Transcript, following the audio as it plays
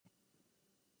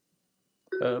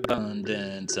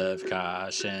Abundance of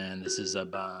caution. This is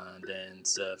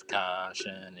abundance of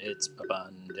caution. It's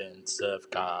abundance of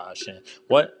caution.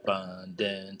 What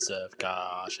abundance of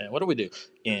caution? What do we do?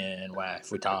 In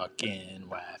WAF, we talk in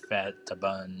WAF at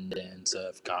abundance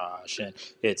of caution.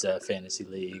 It's a fantasy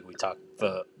league. We talk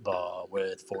football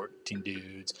with 14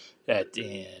 dudes at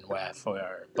in WAF for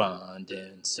our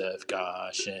abundance of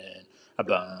caution.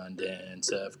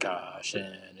 Abundance of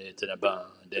caution. It's an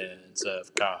abundance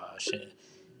of caution.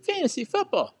 Fantasy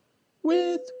football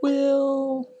with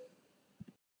Will.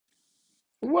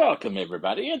 Welcome,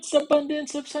 everybody. It's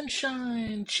Abundance of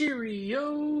Sunshine.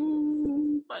 Cheerio.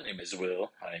 My name is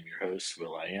Will. I am your host.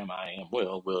 I am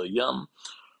Will William,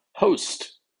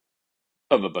 host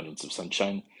of Abundance of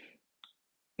Sunshine,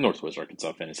 Northwest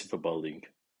Arkansas Fantasy Football League,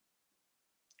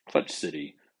 Clutch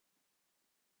City,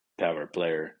 power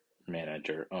player,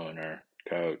 manager, owner,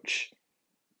 coach,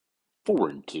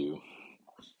 4-2.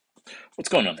 What's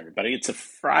going on, everybody? It's a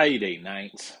Friday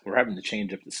night. We're having to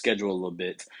change up the schedule a little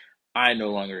bit. I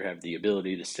no longer have the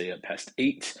ability to stay up past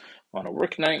 8 on a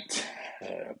work night.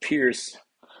 Appears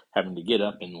having to get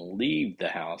up and leave the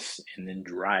house and then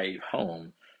drive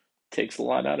home takes a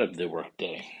lot out of the work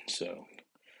day. So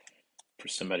for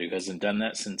somebody who hasn't done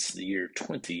that since the year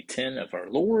 2010 of our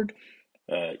Lord,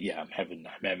 I'm having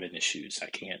issues. I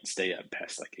can't stay up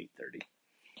past like 8:30.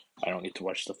 I don't get to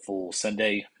watch the full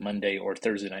Sunday, Monday, or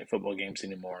Thursday night football games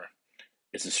anymore.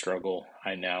 It's a struggle.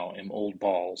 I now am old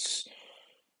balls.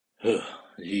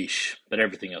 Yeesh. But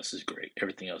everything else is great.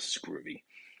 Everything else is groovy.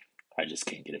 I just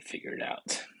can't get it figured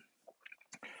out.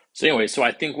 So anyway,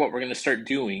 I think what we're going to start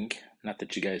doing, not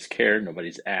that you guys care,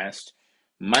 nobody's asked,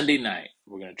 Monday night,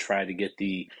 we're going to try to get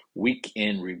the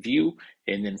weekend review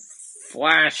and then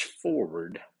flash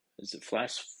forward. Is it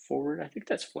flash forward? I think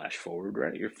that's flash forward,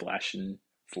 right? You're flashing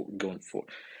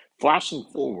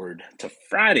forward to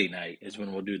Friday night is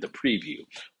when we'll do the preview.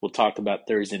 We'll talk about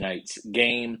Thursday night's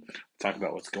game, talk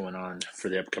about what's going on for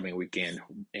the upcoming weekend.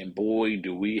 And boy,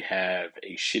 do we have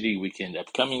a shitty weekend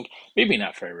upcoming. Maybe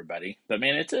not for everybody, but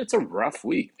man, it's a rough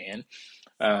week, man.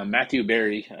 Matthew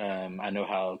Berry, I know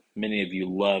how many of you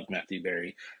love Matthew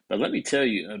Berry, but let me tell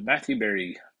you, Matthew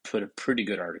Berry put a pretty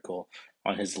good article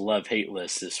on his love-hate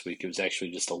list this week. It was actually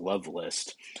just a love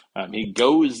list. He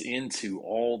goes into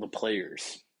all the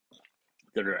players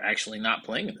that are actually not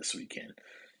playing this weekend.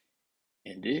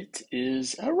 And it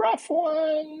is a rough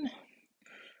one.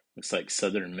 Looks like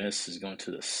Southern Miss is going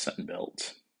to the Sun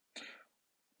Belt.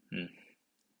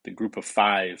 The group of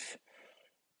five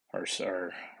are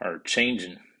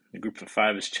changing. The group of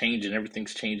five is changing.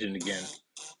 Everything's changing again.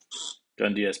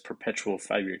 Dundee has perpetual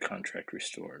 5-year contract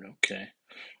restored. Okay.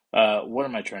 What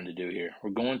am I trying to do here? We're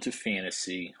going to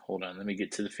fantasy. Hold on. Let me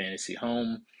get to the fantasy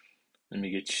home. Let me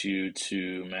get you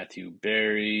to Matthew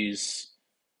Berry's.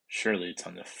 Surely it's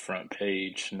on the front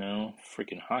page. No,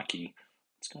 freaking hockey.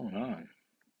 What's going on?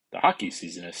 The hockey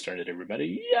season has started,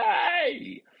 everybody.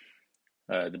 Yay!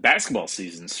 The basketball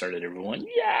season started, everyone.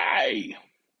 Yay!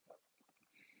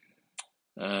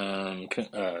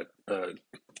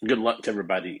 Good luck to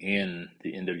everybody in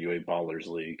the NWA Ballers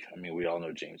League. I mean, we all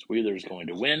know James Wheeler is going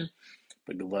to win,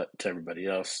 but good luck to everybody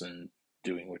else in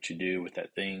doing what you do with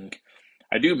that thing.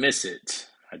 I do miss it.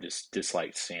 I just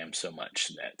disliked Sam so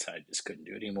much that I just couldn't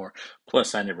do it anymore.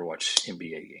 Plus, I never watched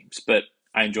NBA games, but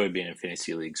I enjoy being in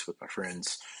fantasy leagues with my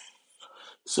friends.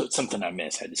 So it's something I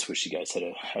miss. I just wish you guys had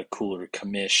a cooler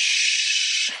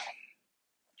commish.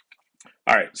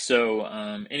 All right. So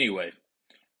anyway,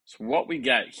 so what we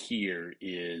got here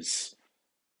is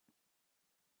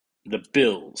the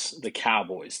Bills, the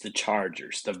Cowboys, the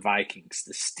Chargers, the Vikings,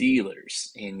 the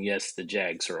Steelers, and yes, the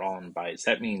Jags are all on byes.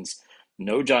 That means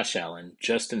no Josh Allen,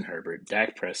 Justin Herbert,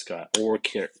 Dak Prescott, or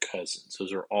Kirk Cousins.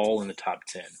 Those are all in the top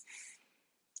 10.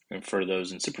 And for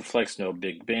those in Superflex, no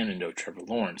Big Ben and no Trevor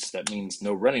Lawrence. That means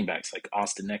no running backs like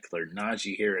Austin Eckler,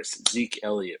 Najee Harris, Zeke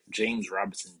Elliott, James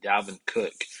Robinson, Dalvin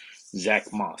Cook,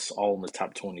 Zach Moss, all in the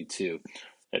top 22.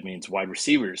 That means wide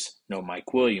receivers, no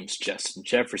Mike Williams, Justin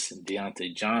Jefferson,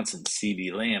 Deontay Johnson,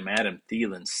 CeeDee Lamb, Adam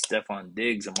Thielen, Stephon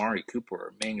Diggs, Amari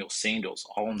Cooper, Emmanuel Sanders,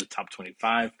 all in the top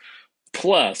 25.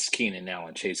 Plus Keenan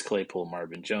Allen, Chase Claypool,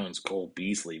 Marvin Jones, Cole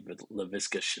Beasley,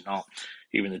 Laviska Shenault.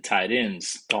 Even the tight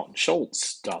ends, Dalton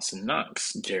Schultz, Dawson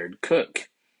Knox, Jared Cook.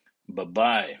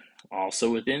 Bye-bye.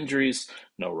 Also with injuries,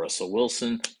 no Russell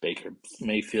Wilson, Baker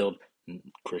Mayfield,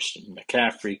 Christian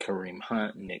McCaffrey, Kareem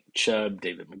Hunt, Nick Chubb,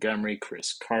 David Montgomery,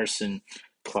 Chris Carson,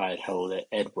 Clyde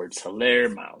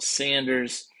Edwards-Helaire, Miles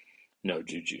Sanders. No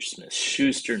Juju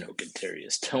Smith-Schuster, no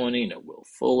Kadarius Toney, no Will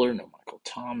Fuller, no Michael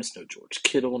Thomas, no George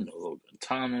Kittle, no Logan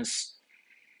Thomas.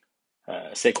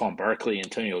 Saquon Barkley,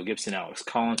 Antonio Gibson, Alex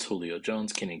Collins, Julio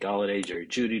Jones, Kenny Golladay, Jerry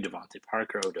Jeudy, Devontae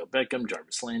Parker, Odell Beckham,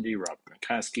 Jarvis Landry, Rob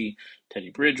Gronkowski, Teddy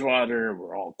Bridgewater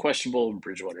were all questionable.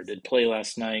 Bridgewater did play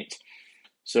last night.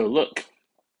 So look,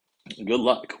 good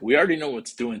luck. We already know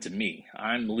what's doing to me.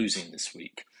 I'm losing this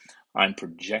week. I'm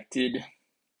projected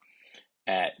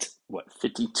at,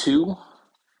 52?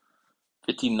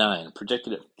 59,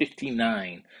 projected at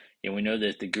 59. And we know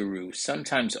that the guru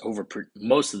sometimes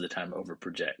most of the time over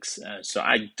projects. So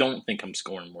I don't think I'm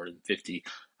scoring more than 50.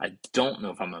 I don't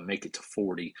know if I'm going to make it to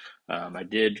 40. I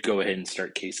did go ahead and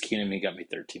start Case Keenum. He got me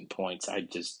 13 points.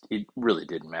 It really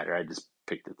didn't matter. I just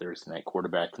picked the Thursday night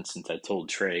quarterback. And since I told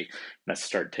Trey not to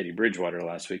start Teddy Bridgewater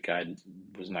last week, I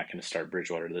was not going to start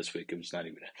Bridgewater this week. It was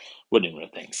wasn't even a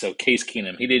thing. So Case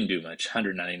Keenum, he didn't do much,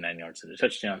 199 yards and a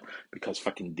touchdown, because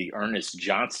fucking D'Ernest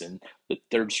Johnson, the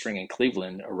third string in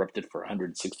Cleveland, erupted for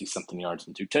 160-something yards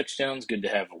and 2 touchdowns. Good to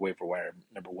have a waiver wire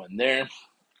number 1 there.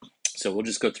 So we'll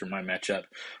just go through my matchup.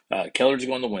 Keller's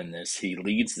going to win this. He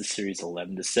leads the series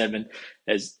 11-7,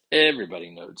 as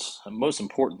everybody knows. Most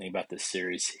importantly about this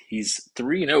series, he's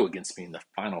 3-0 against me in the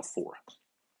final 4.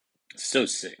 So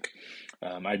sick.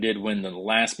 I did win the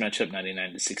last matchup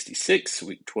 99-66,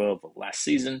 week 12 of last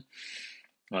season.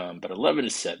 But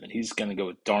 11-7, he's going to go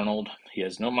with Darnold. He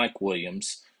has no Mike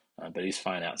Williams, but he's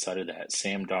fine outside of that.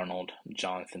 Sam Darnold,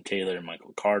 Jonathan Taylor,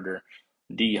 Michael Carter,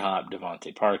 D-Hop,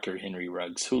 Devontae Parker, Henry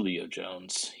Ruggs, Julio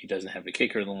Jones. He doesn't have a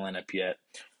kicker in the lineup yet.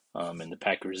 And the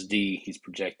Packers D, he's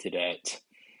projected at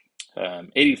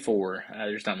 84.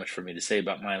 There's not much for me to say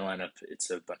about my lineup. It's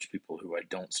a bunch of people who I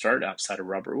don't start outside of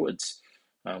Robert Woods.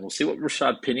 We'll see what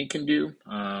Rashad Penny can do.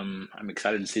 I'm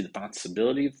excited to see the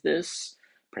possibility of this.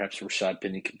 Perhaps Rashad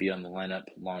Penny could be on the lineup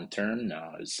long term.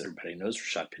 Now, as everybody knows,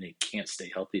 Rashad Penny can't stay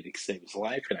healthy to save his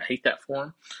life, and I hate that for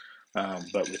him.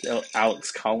 But with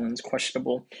Alex Collins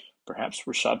questionable, perhaps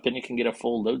Rashad Penny can get a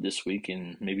full load this week,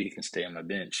 and maybe he can stay on my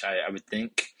bench. I would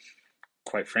think,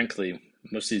 quite frankly,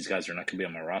 most of these guys are not going to be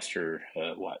on my roster,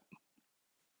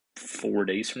 4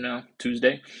 days from now,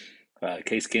 Tuesday.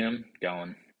 Case Keenum,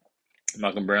 gone.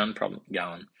 Malcolm Brown, probably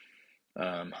gone.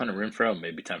 Hunter Renfrow,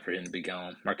 maybe time for him to be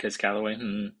gone. Marquez Callaway,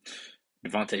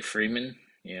 Devontae Freeman,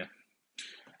 yeah.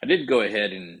 I did go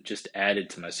ahead and just added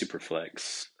to my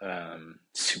Superflex.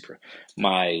 That's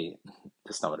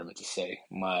not what I meant to say.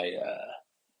 My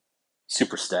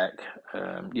Super Stack.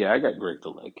 I got Greg the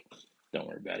Leg. Don't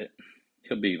worry about it.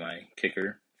 He'll be my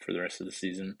kicker for the rest of the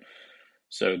season.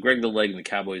 So Greg the Leg and the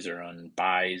Cowboys are on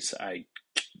buys.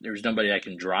 There's nobody I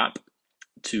can drop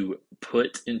to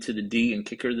put into the D and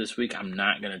kicker this week. I'm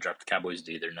not going to drop the Cowboys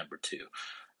D. They're number 2.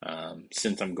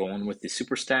 Since I'm going with the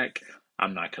Super Stack,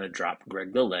 I'm not going to drop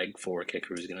Greg the Leg for a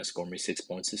kicker who's going to score me 6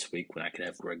 points this week when I could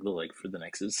have Greg the Leg for the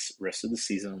rest of the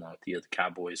season along with the other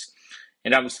Cowboys.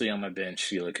 And obviously on my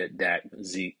bench, you look at Dak,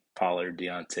 Zeke, Pollard,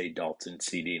 Deontay, Dalton,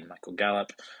 CD, and Michael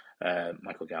Gallup.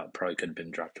 Michael Gallup probably could have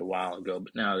been dropped a while ago,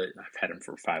 but now that I've had him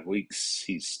for 5 weeks,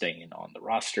 he's staying on the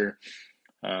roster.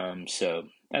 So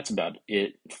that's about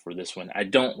it for this one. I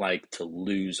don't like to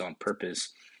lose on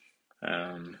purpose,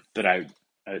 but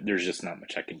there's just not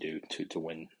much I can do to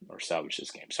win or salvage this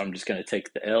game. So I'm just going to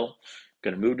take the L.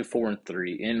 Going to move to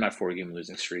 4-3 in my 4-game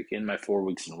losing streak, in my 4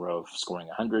 weeks in a row of scoring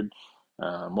 100.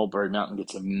 Mulberry Mountain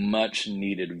gets a much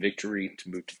needed victory to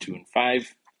move to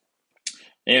 2-5.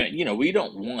 And, we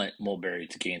don't want Mulberry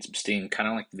to gain some steam, kind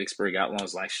of like the Vicksburg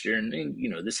Outlaws last year. And,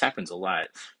 this happens a lot.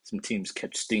 Some teams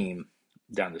catch steam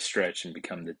down the stretch and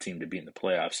become the team to be in the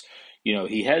playoffs.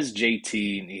 He has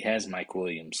JT and he has Mike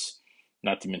Williams,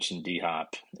 not to mention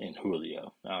D-Hop and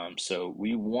Julio. So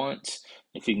we want,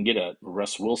 if we can get a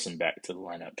Russ Wilson back to the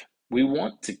lineup, we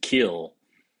want to kill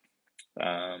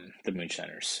the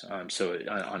Moonshiners. So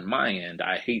on my end,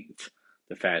 I hate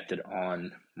the fact that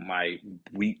on my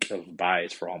week of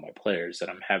buys for all my players that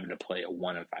I'm having to play a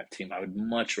 1-5 team. I would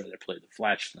much rather play the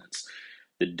Flashlands,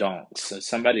 the Donks,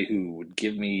 somebody who would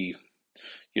give me,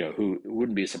 who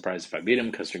wouldn't be surprised if I beat them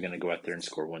because they're going to go out there and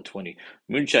score 120.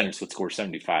 Moonshiners would score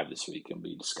 75 this week and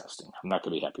be disgusting. I'm not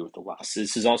going to be happy with the loss.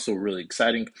 This is also really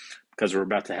exciting because we're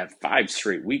about to have 5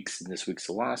 straight weeks, and this week's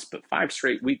a loss, but 5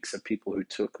 straight weeks of people who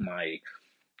took my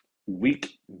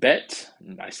week bet,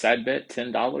 my side bet,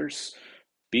 $10,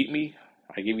 beat me.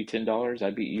 I give you $10. I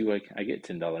beat you. I get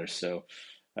 $10. So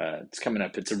it's coming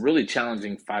up. It's a really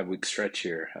challenging 5-week stretch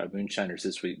here. Moonshiners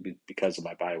this week because of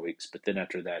my bye weeks. But then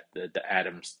after that, the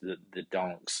Adams, the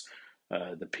Donks,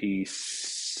 the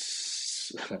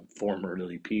Peace,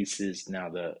 formerly Pieces, now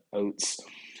the Oats,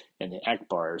 and the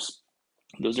Akbars.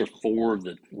 Those are 4 of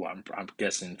the, I'm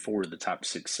guessing 4 of the top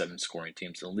 6-7 scoring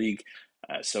teams in the league.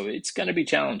 So it's going to be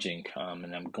challenging,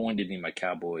 and I'm going to need my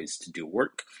Cowboys to do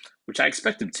work, which I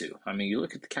expect them to. I mean, you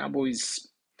look at the Cowboys.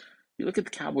 You look at the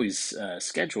Cowboys'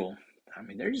 schedule. I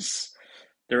mean,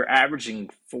 they're averaging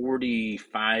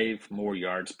 45 more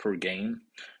yards per game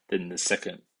than the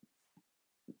second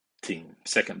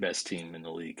best team in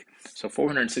the league. So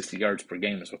 460 yards per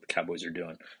game is what the Cowboys are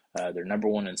doing. They're number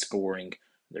one in scoring.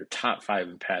 They're top five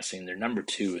in passing. They're number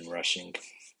two in rushing.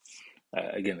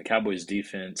 Again, the Cowboys'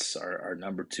 defense are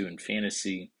number two in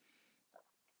fantasy.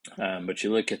 But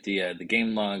you look at the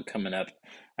game log coming up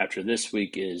after this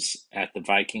week is at the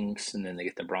Vikings, and then they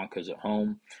get the Broncos at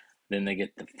home. Then they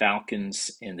get the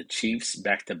Falcons and the Chiefs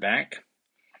back to back,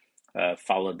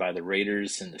 followed by the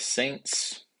Raiders and the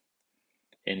Saints.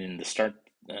 And in the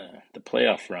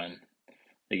playoff run,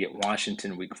 they get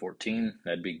Washington week 14.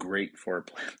 That'd be great for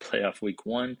playoff week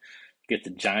 1. You get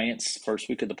the Giants first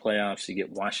week of the playoffs. You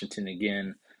get Washington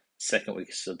again second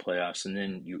week of the playoffs, and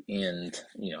then you end.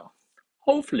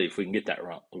 Hopefully, if we can get that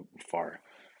far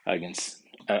against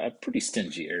a pretty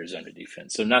stingy Arizona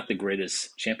defense. So not the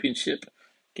greatest championship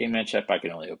game matchup. I can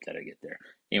only hope that I get there.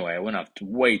 Anyway, I went off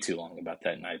way too long about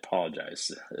that, and I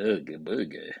apologize.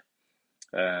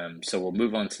 So we'll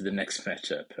move on to the next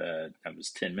matchup. That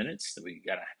was 10 minutes. So we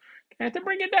have to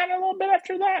bring it down a little bit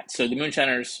after that. So the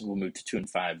Moonshiners will move to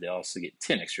 2-5. They also get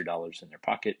 $10 extra in their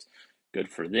pocket.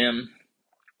 Good for them.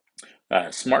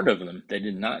 Smart of them. They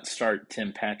did not start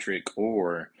Tim Patrick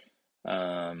or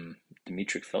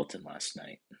Demetric Felton last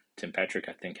night. Tim Patrick,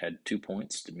 I think, had 2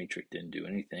 points. Demetric didn't do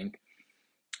anything.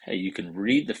 Hey, you can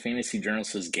read the Fantasy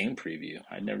Journalist's game preview.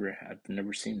 I've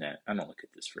never seen that. I don't look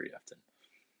at this very often.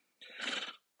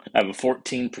 I have a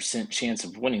 14% chance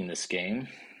of winning this game.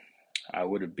 I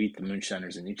would have beat the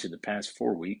Moonshiners in each of the past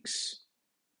 4 weeks.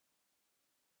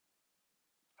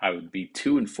 I would be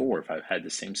 2-4 if I had the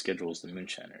same schedule as the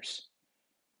Moonshiners.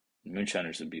 The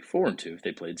Moonshiners would be 4-2 if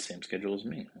they played the same schedule as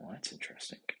me. Well, that's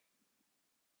interesting.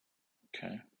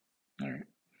 Okay. All right.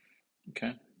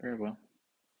 Okay. Very well.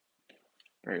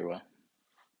 Very well.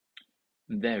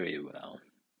 Very well.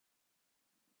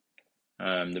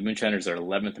 The Moonshiners are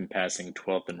 11th in passing,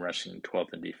 12th in rushing,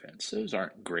 12th in defense. Those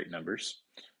aren't great numbers.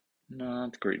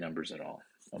 Not great numbers at all.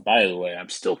 By the way, I'm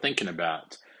still thinking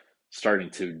about starting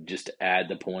to just add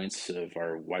the points of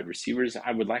our wide receivers.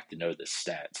 I would like to know the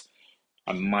stats.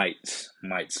 I might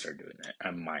start doing that.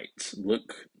 I might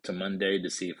look to Monday to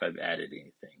see if I've added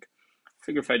anything. I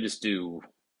figure if I just do,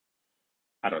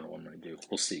 I don't know what I'm going to do.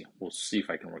 We'll see. We'll see if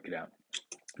I can work it out.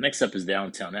 Next up is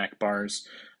Downtown Akbars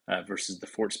versus the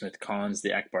Fort Smith Cons.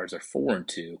 The Akbars are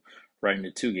 4-2, riding a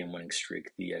 2-game winning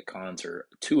streak. The Cons are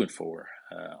 2-4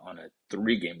 on a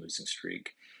 3-game losing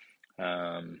streak.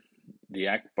 The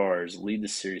Akbars lead the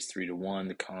series 3-1.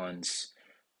 The Cons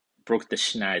broke the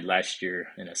schneid last year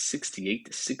in a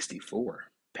 68-64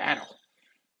 battle.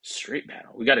 Straight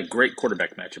battle. We got a great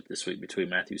quarterback matchup this week between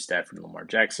Matthew Stafford and Lamar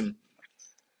Jackson.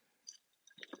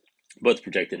 Both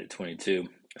projected at 22.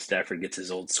 Stafford gets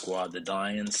his old squad, the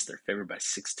Lions. They're favored by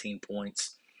 16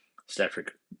 points.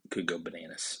 Stafford could go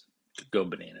bananas.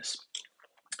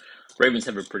 Ravens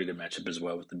have a pretty good matchup as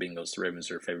well with the Bengals. The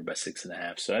Ravens are favored by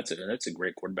 6.5, so that's a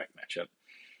great quarterback matchup.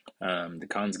 The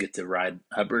Cons get to ride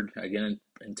Hubbard again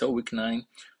until week 9,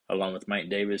 along with Mike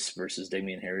Davis versus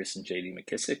Damian Harris and J.D.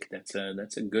 McKissick. That's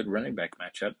a good running back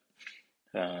matchup.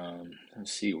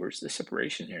 Let's see, where's the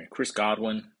separation here? Chris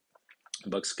Godwin. The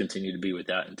Bucks continue to be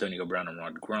without Antonio Brown and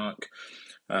Rod Gronk.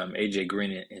 AJ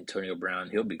Green and Antonio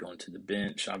Brown, he'll be going to the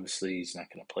bench. Obviously, he's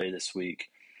not going to play this week.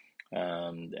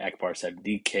 The Akbars have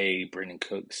DK, Brandon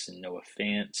Cooks, and Noah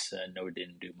Fant. Noah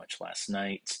didn't do much last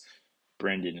night.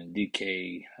 Brandon and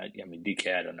DK,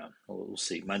 DK, I don't know. We'll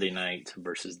see. Monday night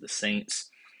versus the Saints.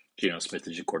 Geno Smith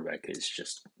is your quarterback. It's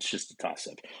just a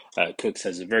toss-up. Cooks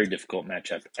has a very difficult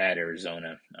matchup at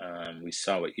Arizona. We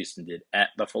saw what Houston did at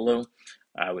Buffalo.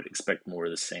 I would expect more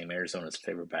of the same. Arizona's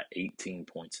favored by 18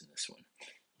 points in this one.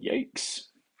 Yikes.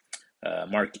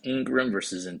 Mark Ingram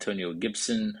versus Antonio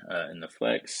Gibson in the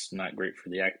flex. Not great for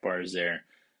the Akbars there.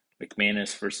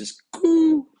 McManus versus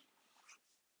Koo.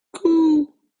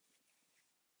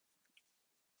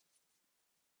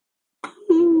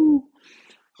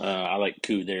 I like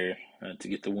Koo there to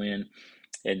get the win.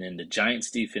 And then the Giants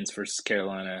defense versus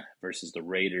Carolina versus the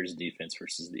Raiders defense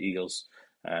versus the Eagles.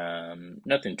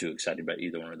 Nothing too excited about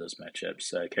either one of those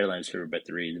matchups. Carolina's favored by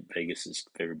 3. Vegas is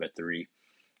favored by 3.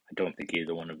 I don't think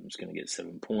either one of them is going to get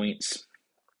 7 points.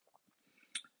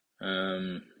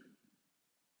 I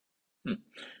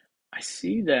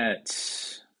see that,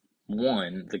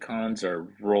 the Cons are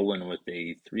rolling with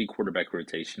a 3 quarterback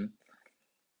rotation.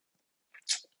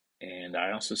 And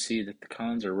I also see that the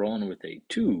Cons are rolling with a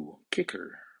 2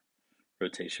 kicker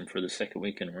rotation for the second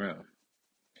week in a row.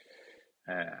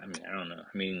 I mean, I don't know.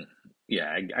 I mean,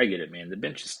 yeah, I get it, man. The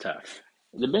bench is tough.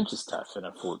 The bench is tough in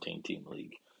a 14-team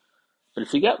league. But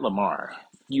if you got Lamar,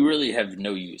 you really have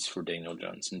no use for Daniel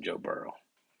Jones and Joe Burrow.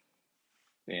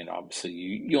 And obviously,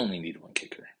 you only need one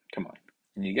kicker. Come on.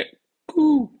 And you get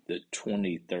the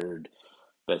 23rd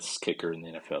best kicker in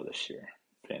the NFL this year,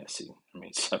 fantasy. I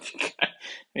mean, so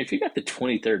if you got the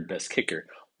 23rd best kicker,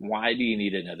 why do you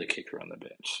need another kicker on the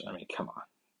bench? I mean, come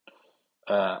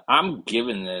on. I'm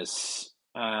giving this.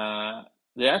 The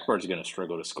Akbars are going to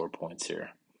struggle to score points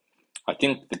here. I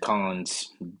think the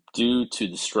Cons, due to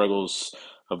the struggles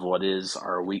of what is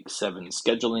our Week 7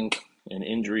 scheduling and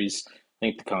injuries, I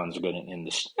think the Cons are going to end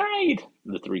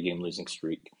the 3-game losing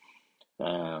streak.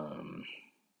 Yeah,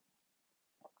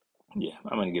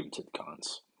 I'm going to give it to the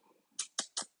Cons.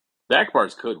 The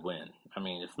Akbars could win. I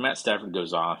mean, if Matt Stafford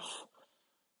goes off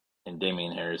and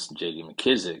Damian Harris and J.D.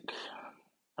 McKissick,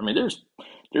 I mean,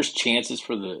 there's chances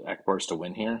for the Akbars to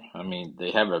win here. I mean, they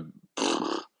have a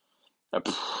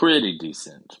pretty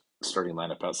decent starting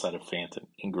lineup outside of Fant and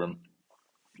Ingram.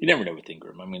 You never know with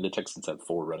Ingram. I mean, the Texans have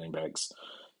 4 running backs.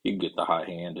 You can get the hot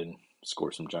hand and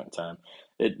score some junk time.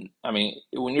 I mean,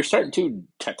 when you're starting 2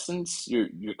 Texans,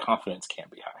 your confidence can't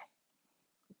be high.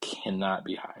 Cannot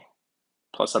be high.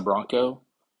 Plus a Bronco,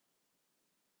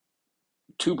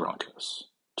 2 Broncos,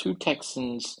 2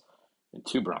 Texans, and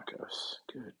 2 Broncos.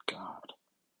 Good God.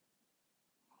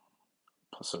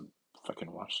 Plus a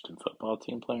fucking Washington football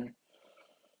team player.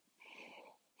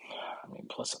 I mean,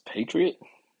 plus a Patriot.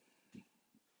 I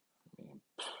mean,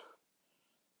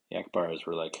 the Akbars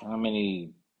were like, how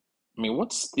many? I mean,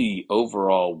 what's the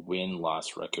overall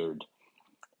win-loss record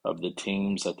of the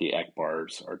teams that the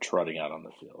Akbars are trotting out on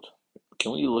the field?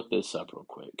 Can we look this up real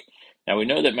quick? Now, we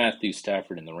know that Matthew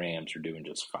Stafford and the Rams are doing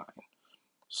just fine.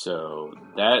 So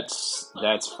that's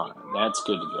fine. That's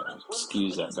good to go.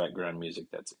 Excuse that background music.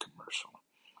 That's a commercial.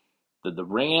 The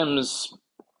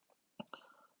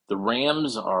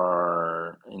Rams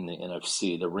are in the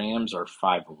NFC. The Rams are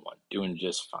 5-1, doing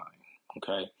just fine.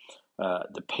 Okay.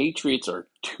 The Patriots are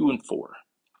 2-4.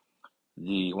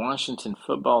 The Washington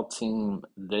football team,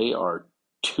 they are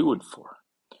 2-4.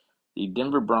 The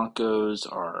Denver Broncos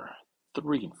are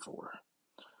 3-4.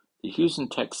 The Houston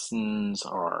Texans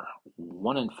are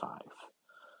 1-5.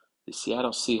 The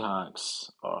Seattle Seahawks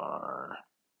are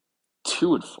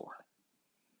 2-4.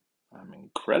 I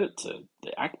mean, credit to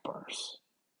the Akbars.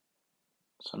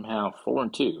 Somehow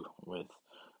 4-2 with.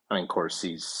 I mean, of course oh,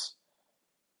 geez.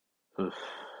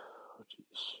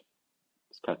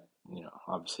 He's got,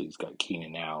 obviously he's got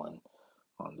Keenan Allen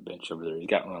on the bench over there. He's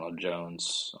got Ronald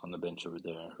Jones on the bench over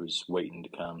there who's waiting to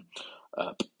come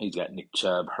up. He's got Nick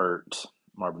Chubb hurt,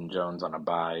 Marvin Jones on a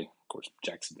bye. Of course,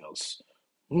 Jacksonville's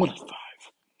 1-5.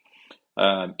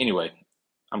 Anyway,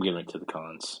 I'm giving it to the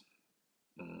Cons.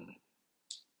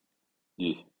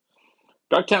 Yeah.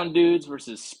 Darktown Dudes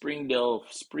versus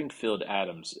Springfield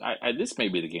Adams. This may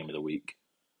be the game of the week.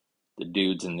 The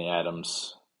Dudes and the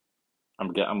Adams.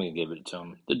 I'm gonna give it to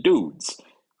them. The Dudes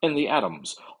and the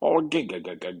Adams, or game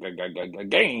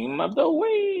of the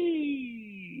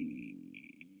week.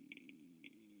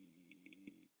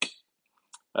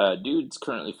 Dudes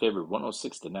currently favored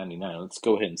 106-99. Let's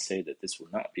go ahead and say that this will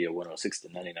not be a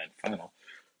 106-99 final.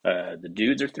 The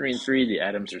Dudes are 3-3. The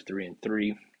Adams are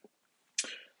 3-3.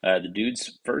 The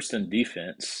Dudes first in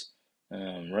defense.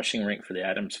 Rushing rank for the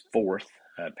Adams 4th.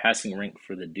 Passing rank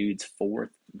for the Dudes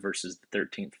 4th versus the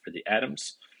 13th for the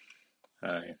Adams.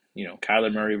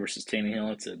 Kyler Murray versus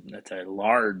Tannehill. That's a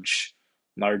large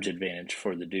advantage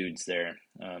for the Dudes there.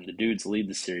 The Dudes lead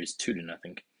the series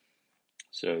 2-0.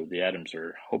 So the Adams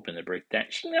are hoping to break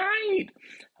that schneid.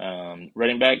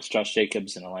 Running backs, Josh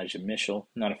Jacobs and Elijah Mitchell.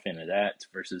 Not a fan of that.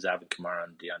 Versus Alvin Kamara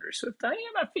and DeAndre Swift. I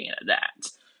am a fan of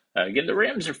that. Again, the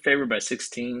Rams are favored by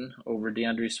 16 over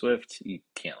DeAndre Swift. You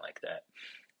can't like that.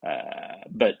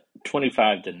 But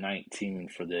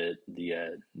 25-19 for the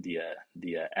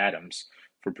Adams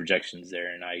for projections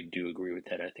there, and I do agree with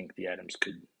that. I think the Adams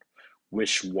could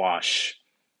wish-wash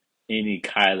any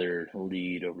Kyler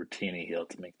lead over Tannehill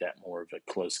to make that more of a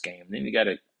close game. Then you got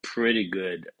a pretty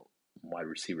good wide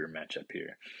receiver matchup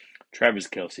here. Travis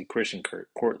Kelce, Christian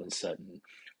Kirk, Cortland Sutton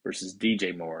versus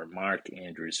DJ Moore, Mark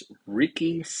Andrews,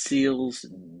 Ricky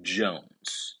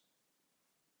Seals-Jones.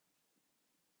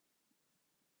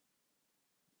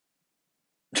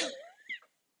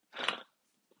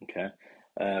 Okay.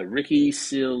 Ricky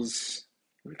Seals.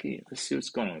 Let's see what's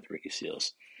going on with Ricky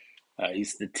Seals.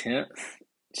 He's the 10th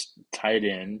tight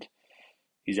end.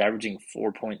 He's averaging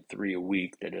 4.3 a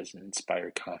week. That doesn't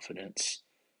inspire confidence.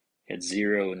 He had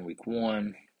 0 in week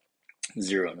 1,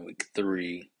 0 in week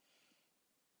 3,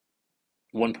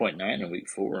 1.9 in week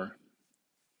 4,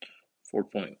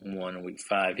 4.1 in week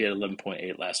 5. He had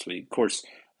 11.8 last week. Of course,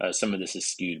 some of this is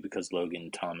skewed because Logan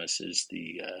Thomas is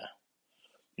the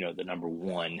the number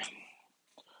one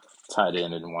tight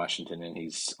end in Washington, and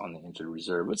he's on the injured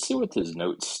reserve. Let's see what his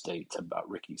notes state about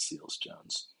Ricky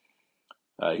Seals-Jones.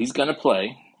 He's going to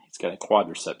play. He's got a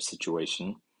quadricep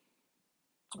situation.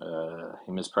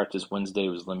 He missed practice Wednesday,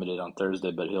 was limited on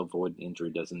Thursday, but he'll avoid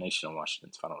injury designation on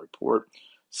Washington's final report.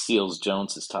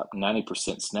 Seals-Jones has topped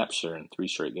 90% snap share in 3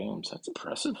 straight games. That's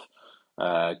impressive.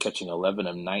 Catching 11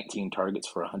 of 19 targets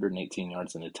for 118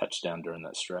 yards and a touchdown during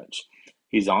that stretch.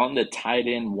 He's on the tight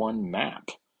end 1 map,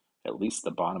 at least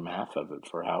the bottom half of it,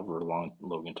 for however long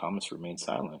Logan Thomas remains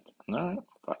silent. All right,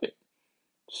 fuck it.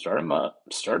 Start him up.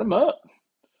 Start him up.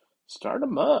 Start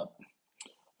him up.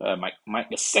 Mike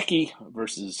Gesicki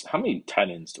versus, how many tight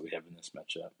ends do we have in this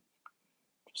matchup?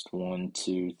 Just 1,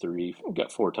 2, 3. We've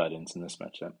got 4 tight ends in this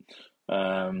matchup.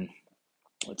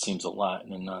 It seems a lot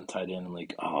in a non-tight end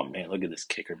league. Oh man, look at this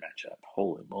kicker matchup.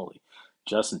 Holy moly.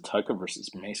 Justin Tucker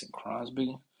versus Mason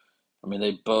Crosby. I mean,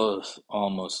 they both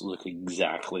almost look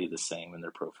exactly the same in their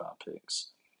profile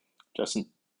pics.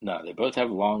 They both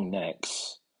have long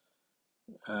necks.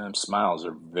 Smiles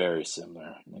are very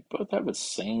similar. They both have the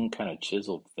same kind of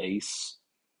chiseled face.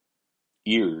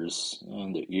 Ears,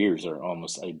 and the ears are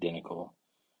almost identical.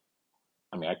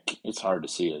 I mean, it's hard to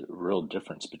see a real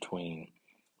difference between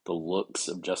the looks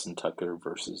of Justin Tucker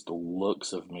versus the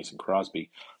looks of Mason Crosby.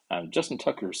 Justin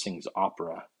Tucker sings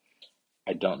opera.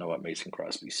 I don't know what Mason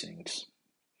Crosby sings.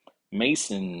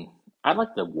 Mason, I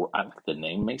like the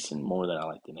name Mason more than I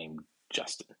like the name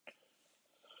Justin.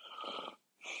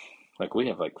 Like, we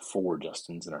have like 4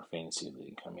 Justins in our fantasy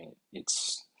league. I mean,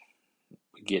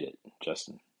 we get it,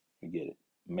 Justin. We get it.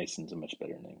 Mason's a much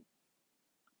better name.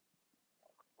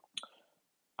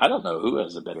 I don't know who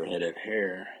has a better head of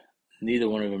hair. Neither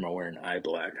one of them are wearing eye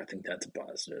black. I think that's a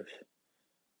positive.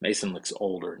 Mason looks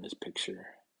older in this picture.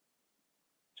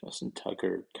 Justin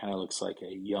Tucker kind of looks like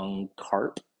a young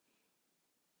carp,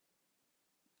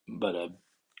 but a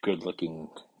good-looking,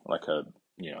 like a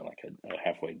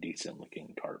halfway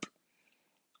decent-looking carp.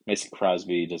 Mason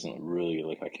Crosby doesn't really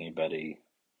look like anybody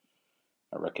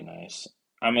I recognize.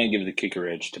 I'm going to give the kicker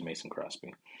edge to Mason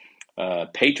Crosby.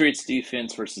 Patriots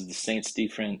defense versus the Saints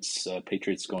defense.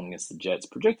 Patriots going against the Jets,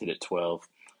 projected at 12.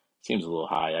 Seems a little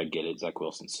high. I get it. Zach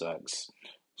Wilson sucks.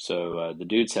 So the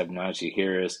dudes have Najee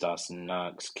Harris, Dawson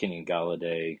Knox, Kenny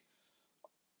Galladay,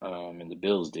 and the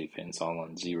Bills defense all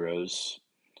on zeros.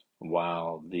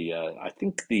 While I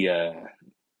think the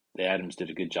Adams did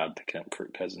a good job picking up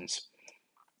Kirk Cousins.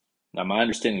 Now, my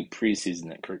understanding preseason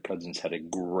that Kirk Cousins had a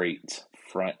great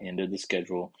front end of the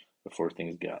schedule before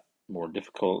things got more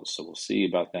difficult, so we'll see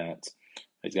about that.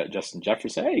 He's got Justin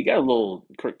Jefferson. Hey, you got a little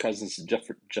Kirk Cousins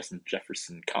Justin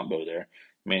Jefferson combo there.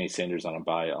 Manny Sanders on a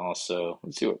bye also.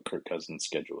 Let's see what Kirk Cousins'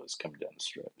 schedule is coming down the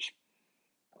stretch.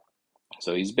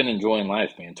 So he's been enjoying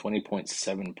life, man.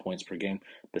 20.7 points per game,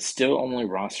 but still only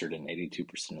rostered in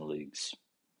 82% of leagues.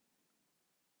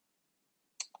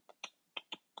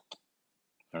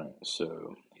 All right,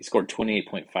 so he scored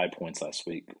 28.5 points last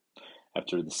week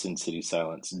after the Sin City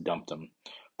Silence dumped him,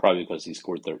 probably because he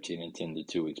scored 13 and 10 the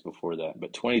 2 weeks before that.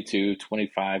 But 22,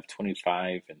 25,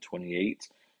 25, and 28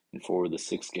 in 4 of the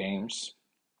 6 games.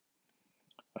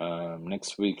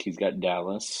 Next week he's got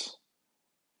Dallas.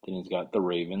 Then he's got the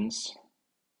Ravens.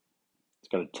 He's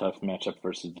got a tough matchup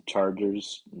versus the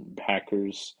Chargers,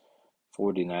 Packers,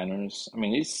 49ers. I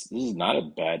mean, this is not a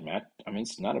bad match. I mean,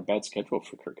 it's not a bad schedule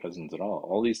for Kirk Cousins at all.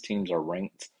 All these teams are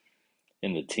ranked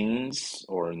in the teens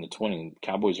or in the 20.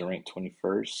 Cowboys are ranked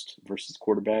 21st versus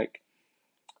quarterback.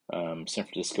 San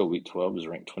Francisco week 12 is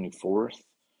ranked 24th.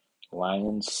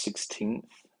 Lions 16th.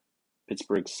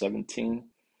 Pittsburgh 17th.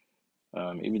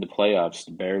 Even the playoffs,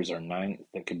 the Bears are 9th.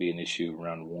 That could be an issue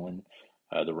round 1.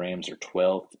 The Rams are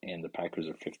 12th, and the Packers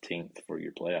are 15th for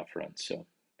your playoff run. So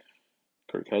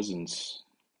Kirk Cousins,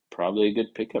 probably a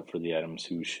good pickup for the Adams,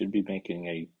 who should be making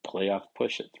a playoff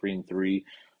push at 3-3,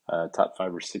 top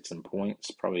 5 or 6 in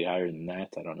points, probably higher than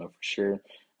that. I don't know for sure.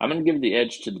 I'm going to give the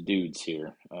edge to the dudes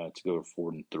here to go to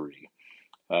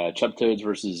 4-3. Chubb Toads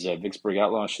versus Vicksburg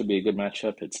Outlaws should be a good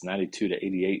matchup. It's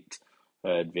 92-88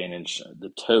 advantage. The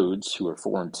Toads, who are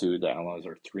 4-2, the Outlaws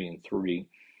are 3-3.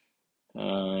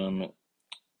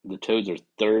 The Toads are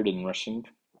 3rd in rushing.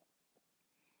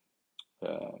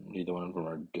 Neither one of them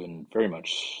are doing very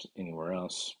much anywhere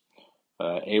else.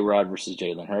 A-Rod versus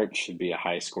Jalen Hurts should be a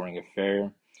high-scoring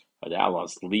affair. The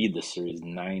Outlaws lead the series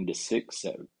 9-6.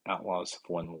 Outlaws have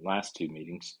won the last 2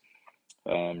 meetings.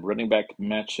 Running back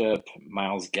matchup,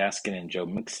 Myles Gaskin and Joe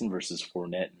Mixon versus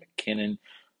Fournette and McKinnon.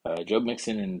 Joe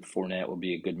Mixon and Fournette will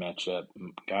be a good matchup.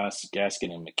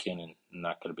 Gaskin and McKinnon,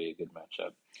 not going to be a good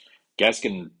matchup.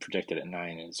 Gaskin projected at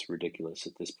 9 is ridiculous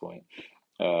at this point.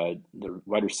 The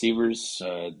wide receivers,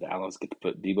 the Allies get to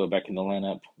put Debo back in the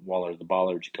lineup. Waller the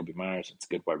baller, Jacoby Myers. It's a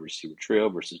good wide receiver trio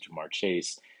versus Jamar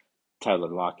Chase, Tyler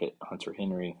Lockett, Hunter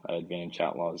Henry. Advantage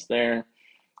Outlaws there.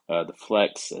 The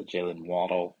flex, Jalen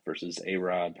Waddle versus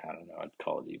A-Rob. I don't know. I'd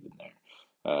call it even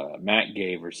there. Matt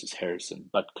Gay versus Harrison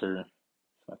Butker.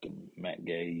 Fucking Matt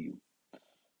Gay.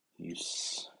 I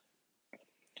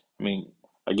mean,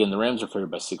 again, the Rams are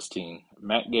favored by 16.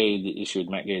 Matt Gay, the issue with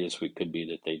Matt Gay this week could be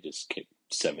that they just kicked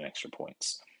 7 extra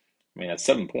points. I mean, that's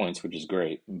 7 points, which is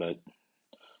great, but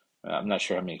I'm not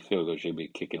sure how many field goals you'll be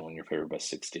kicking when you're favored by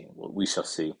 16. Well, we shall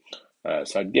see.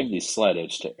 So I'd give the slight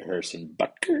edge to Harrison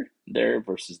Butker there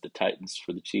versus the Titans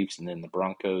for the Chiefs, and then the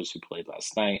Broncos, who played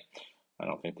last night. I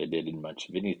don't think they did much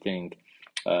of anything.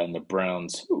 And the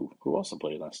Browns, who also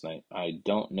played last night. I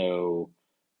don't know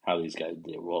how these guys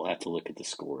did. We'll have to look at the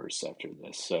scores after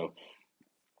this. So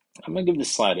I'm going to give the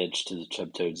slight edge to the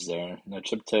Chub Toads there. Now,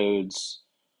 Chub Toads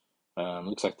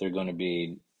looks like they're going to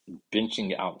be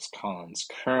benching Alex Collins.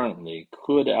 Currently,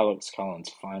 could Alex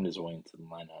Collins find his way into the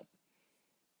lineup?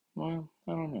 Well,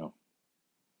 I don't know.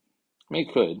 I mean,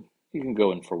 he could. He can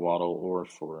go in for Waddle or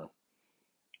for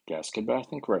Gaskin, but I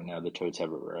think right now the Toads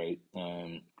have it right.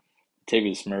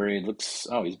 Tavius Murray looks,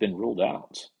 he's been ruled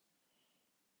out.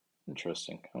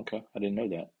 Interesting. Okay, I didn't know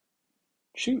that.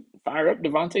 Shoot, fire up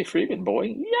Devontae Freeman,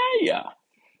 boy. Yeah.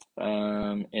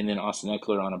 And then Austin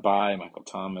Eckler on a bye. Michael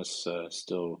Thomas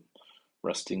still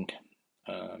resting.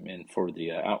 And for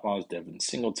the Outlaws, Devin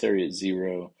Singletary at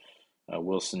 0.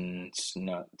 Wilson's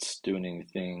not doing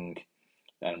anything.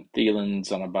 Adam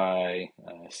Thielen's on a bye.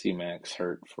 C-Max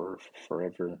hurt for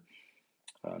forever.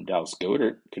 Dallas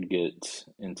Goedert could get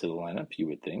into the lineup, you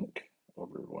would think,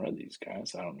 over one of these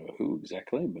guys. I don't know who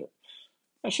exactly, but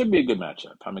that should be a good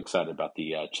matchup. I'm excited about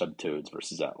the Chub Toads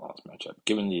versus Outlaws matchup.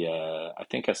 Given the, I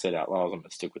think I said Outlaws, I'm going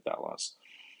to stick with Outlaws.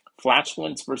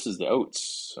 Flatulence versus the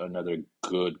Oats, another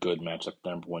good matchup.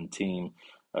 Number 1 team,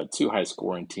 2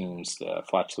 high-scoring teams. The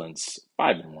Flatulence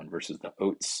 5-1 versus the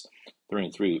Oats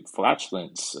 3-3.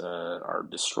 Flatulence are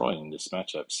destroying this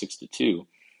matchup 6-2.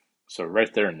 So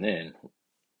right there and then,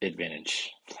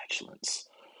 advantage Flatulence.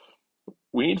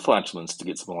 We need Flatulence to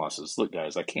get some losses. Look,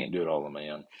 guys, I can't do it all on my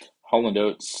own. Holland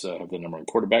Oates have the number 1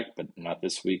 quarterback, but not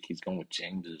this week. He's going with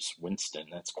James Winston.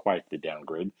 That's quite the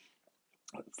downgrade.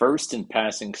 First in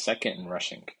passing, second in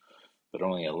rushing, but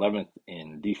only 11th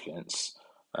in defense.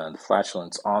 The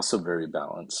Flatulence also very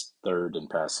balanced, third in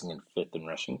passing and fifth in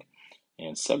rushing,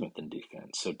 and 7th in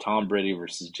defense. So Tom Brady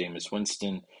versus Jameis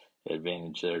Winston,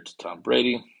 advantage there to Tom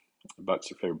Brady. The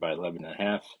Bucs are favored by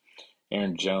 11.5.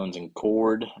 Aaron Jones and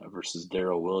Cord versus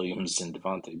Darrell Williams and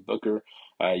Devontae Booker.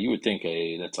 You would think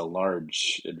that's a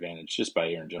large advantage just by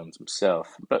Aaron Jones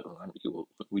himself, but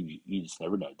you just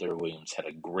never know. Darrell Williams had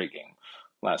a great game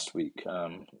last week.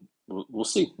 We'll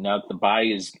see. Now that the bye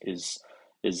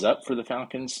is up for the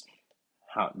Falcons,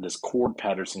 how does Cord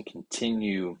Patterson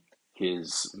continue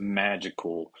his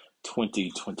magical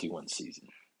 2021 season?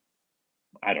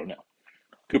 I don't know.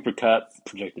 Cooper Kupp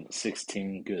projected at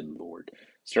 16. Good Lord.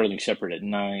 Sterling Shepard at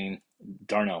 9.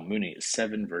 Darnell Mooney at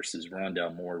 7 versus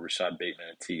Rondale Moore, Rashad Bateman,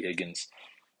 and T. Higgins.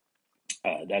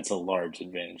 That's a large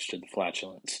advantage to the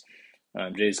Flatulence.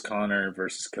 Jace Conner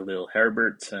versus Khalil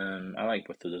Herbert. I like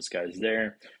both of those guys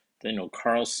there. Daniel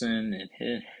Carlson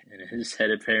and his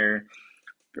head of hair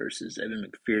versus Evan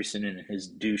McPherson and his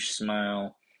douche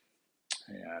smile.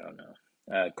 Yeah, I don't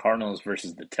know. Cardinals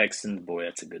versus the Texans. Boy,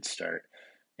 that's a good start.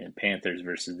 And Panthers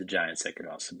versus the Giants. That could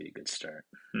also be a good start.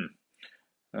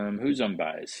 Who's on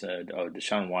buys?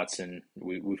 Deshaun Watson.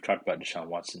 We've talked about Deshaun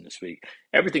Watson this week.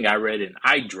 Everything I read, and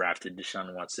I drafted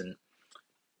Deshaun Watson.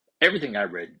 Everything I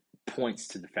read points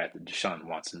to the fact that Deshaun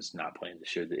Watson's not playing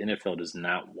this year. The NFL does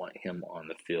not want him on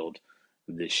the field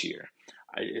this year.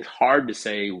 It's hard to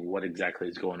say what exactly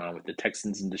is going on with the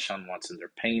Texans and Deshaun Watson.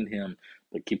 They're paying him,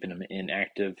 but keeping him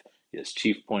inactive. As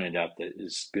Chief pointed out, that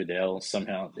is Goodell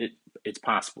somehow. It's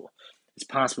possible. It's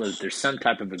possible that there's some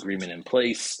type of agreement in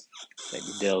place that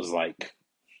Goodell's like,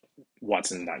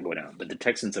 Watson's not going out. But the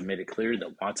Texans have made it clear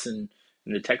that Watson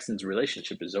and the Texans'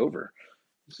 relationship is over.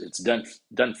 It's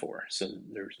done for. So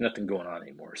there's nothing going on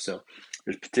anymore. So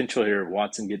there's potential here of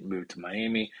Watson getting moved to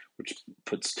Miami, which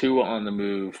puts Tua on the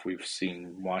move. We've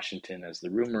seen Washington as the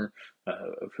rumor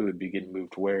of who would be getting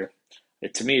moved where.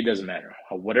 To me, it doesn't matter.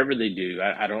 Whatever they do,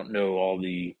 I don't know all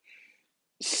the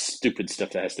stupid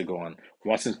stuff that has to go on.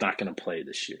 Watson's not going to play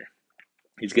this year.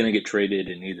 He's going to get traded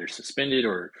and either suspended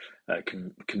or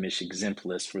commission exempt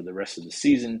list for the rest of the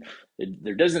season.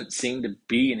 There doesn't seem to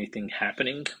be anything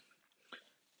happening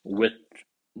with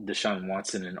Deshaun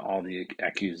Watson and all the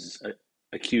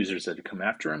accusers that have come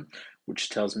after him, which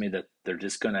tells me that they're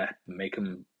just going to make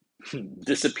him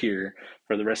disappear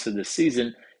for the rest of the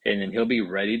season, and then he'll be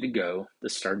ready to go the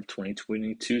start of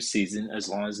 2022 season as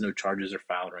long as no charges are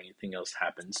filed or anything else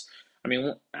happens. I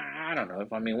mean, I don't know.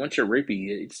 I mean, once you're rapey,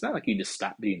 it's not like you just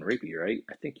stop being rapey, right?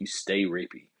 I think you stay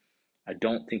rapey. I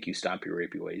don't think you stop your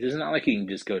rapey ways. It's not like you can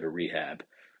just go to rehab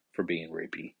for being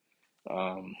rapey.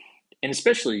 Um, and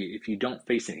especially if you don't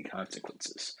face any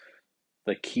consequences.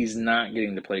 Like, he's not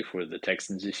getting to play for the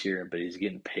Texans this year, but he's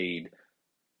getting paid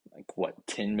like what,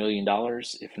 $10 million,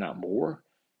 if not more,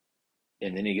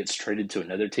 and then he gets traded to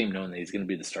another team, knowing that he's going to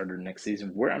be the starter next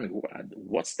season. Where I mean,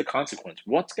 what's the consequence?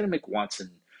 What's going to make Watson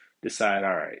decide?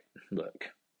 All right, look,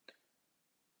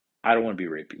 I don't want to be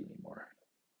rapey anymore.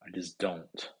 I just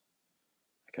don't.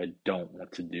 Like, I don't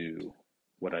want to do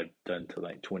what I've done to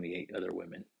like 28 other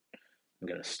women. I'm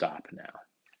going to stop now.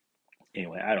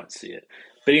 Anyway, I don't see it.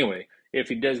 But anyway, if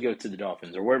he does go to the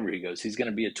Dolphins or wherever he goes, he's going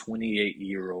to be a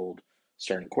 28-year-old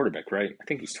starting quarterback, right? I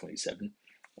think he's 27,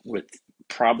 with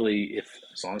probably, if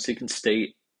as long as he can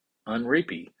stay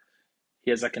unrapey,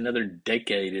 he has like another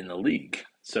decade in the league.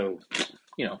 So,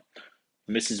 you know,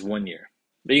 misses 1 year.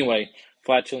 But anyway,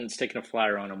 flatulence taking a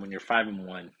flyer on him when you're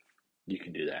 5-1. You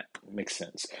can do that. It makes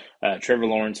sense. Trevor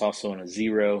Lawrence also on a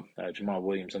 0. Jamal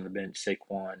Williams on the bench.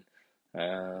 Saquon.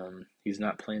 He's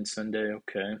not playing Sunday.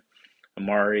 Okay.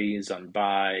 Amari is on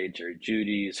bye. Jerry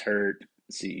Jeudy is hurt.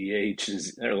 CEH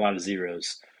is. There are a lot of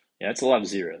zeros. Yeah, that's a lot of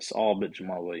zeros. All but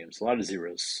Jamal Williams. A lot of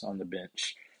zeros on the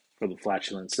bench for the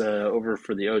flatulence. Over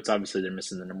for the Oats, obviously they're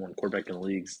missing the number one quarterback in the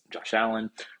league, Josh Allen.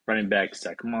 Running back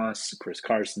Zach Moss. Chris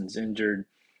Carson's injured.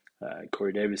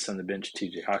 Corey Davis on the bench.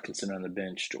 TJ Hawkinson on the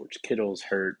bench. George Kittle's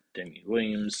hurt. Damian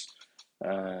Williams.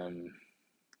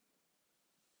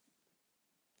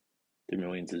 Damian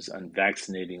Williams is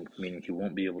unvaccinated, meaning he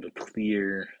won't be able to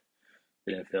clear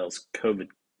the NFL's COVID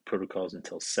protocols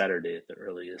until Saturday at the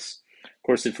earliest. Of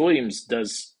course, if Williams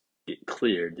does get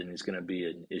cleared, then he's going to be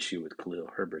an issue with Khalil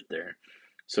Herbert there.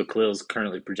 So Khalil's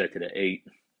currently projected at 8.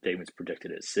 Damon's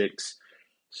projected at 6.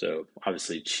 So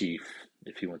obviously, Chief,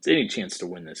 if he wants any chance to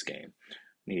win this game,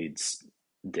 needs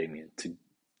Damian to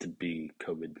be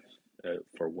COVID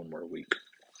for one more week.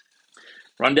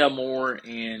 Rondale Moore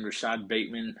and Rashad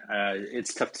Bateman.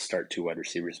 It's tough to start 2 wide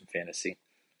receivers in fantasy.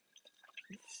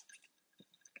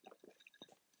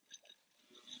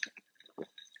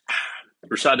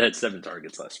 Rashad had 7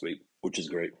 targets last week, which is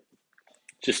great.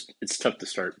 Just, it's tough to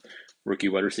start rookie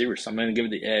wide receivers. So I'm going to give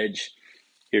the edge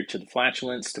here to the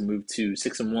flatulence to move to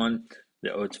 6-1.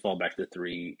 The Oats fall back to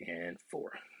 3-4.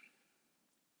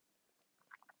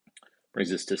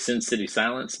 Brings us to Sin City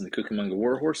Silence and the Cucamonga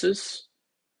War Horses.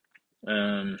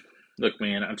 Look,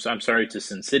 man, I'm sorry to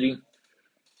Sin City,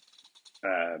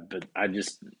 but I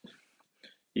just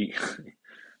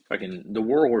the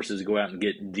War Horses go out and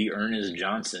get D'Ernest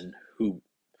Johnson, who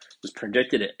was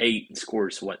projected at 8 and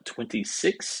scores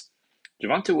 26.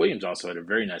 Javonte Williams also had a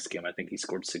very nice game. I think he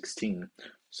scored 16.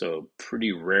 So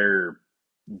pretty rare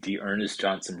D'Ernest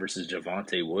Johnson versus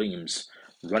Javonte Williams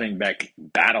running back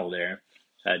battle there.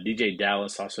 DJ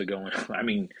Dallas also going. I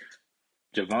mean,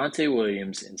 Javonte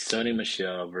Williams and Sony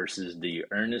Michel versus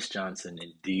D'Ernest Johnson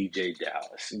and DJ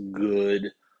Dallas.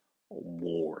 Good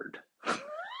Lord.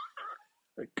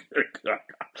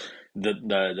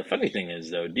 The funny thing is,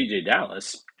 though, DJ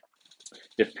Dallas,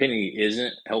 if Penny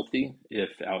isn't healthy, if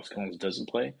Alex Collins doesn't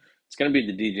play, it's going to be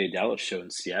the DJ Dallas show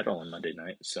in Seattle on Monday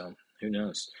night. So who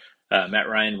knows? Matt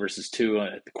Ryan versus Tua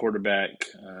at the quarterback.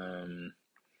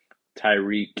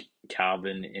 Tyreek,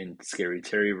 Calvin, and Scary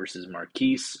Terry versus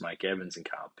Marquise, Mike Evans, and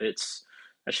Kyle Pitts.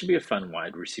 That should be a fun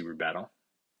wide receiver battle.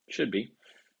 Should be.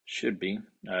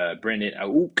 Brandon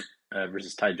Aiyuk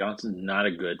versus Ty Johnson. Not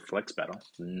a good flex battle.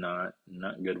 Not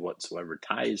good whatsoever.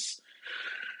 Ty's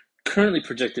currently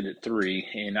projected at 3,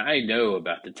 and I know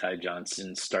about the Ty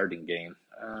Johnson starting game.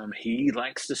 He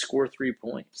likes to score 3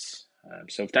 points.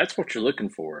 So if that's what you're looking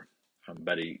for,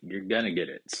 buddy, you're going to get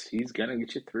it. He's going to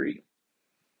get you 3.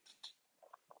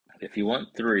 If you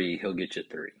want 3, he'll get you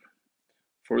 3.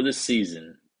 For this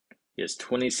season, he has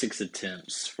 26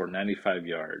 attempts for 95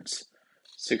 yards,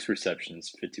 6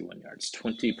 receptions, 51 yards,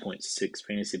 20.6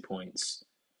 fantasy points.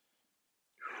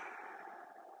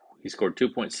 He scored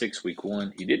 2.6 week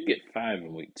 1. He did get 5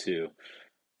 in week 2,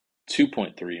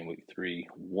 2.3 in week 3,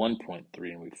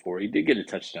 1.3 in week 4. He did get a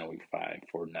touchdown week 5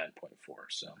 for 9.4.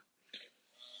 So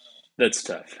that's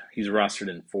tough. He's rostered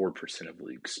in 4% of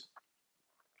leagues.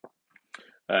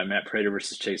 Matt Prater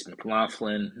versus Chase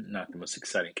McLaughlin. Not the most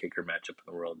exciting kicker matchup in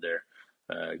the world there.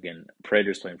 Again,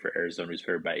 Prater's playing for Arizona. He's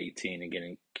favored by 18.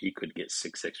 Again, he could get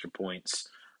 6 extra points.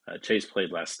 Chase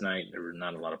played last night. There were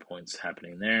not a lot of points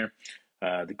happening there.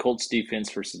 The Colts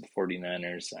defense versus the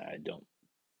 49ers. I don't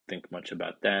think much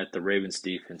about that. The Ravens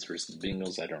defense versus the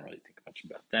Bengals. I don't really think much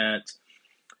about that.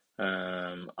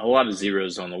 A lot of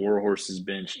zeros on the Warhorses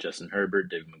bench. Justin Herbert,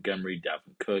 David Montgomery,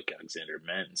 Dalvin Cook, Alexander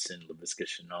Mattison, Laviska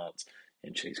Shenault,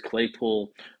 and Chase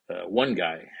Claypool. One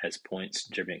guy has points.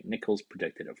 Jeremy Nichols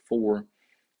projected at 4.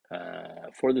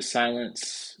 For the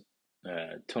silence,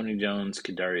 Tony Jones,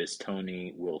 Kadarius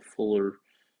Toney, Will Fuller,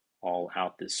 all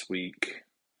out this week.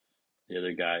 The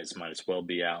other guys might as well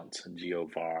be out.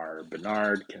 Giovar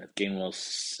Bernard, Kenneth Gainwell,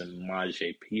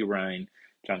 Samaje Perine,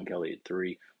 John Kelly at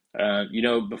 3.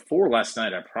 Before last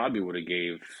night, I probably would have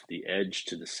gave the edge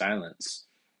to the silence.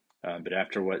 But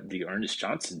after what D'Ernest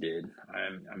Johnson did,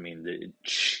 it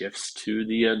shifts to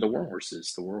the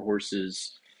Warhorses. The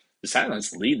Warhorses, the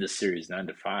silence lead the series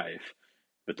 9-5,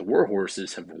 but the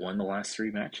Warhorses have won the last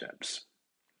 3 matchups.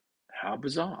 How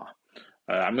bizarre!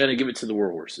 I'm going to give it to the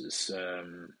Warhorses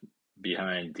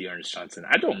behind D'Ernest Johnson.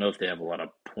 I don't know if they have a lot of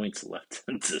points left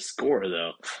to score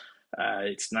though.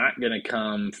 It's not going to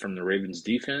come from the Ravens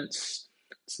defense.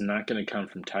 It's not going to come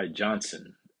from Ty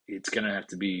Johnson. It's going to have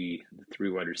to be the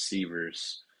 3 wide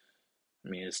receivers.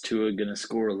 Is Tua going to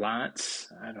score a lot?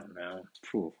 I don't know.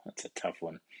 That's a tough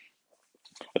one.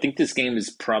 I think this game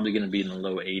is probably going to be in the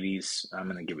low 80s. I'm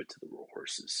going to give it to the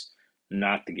Warhorses.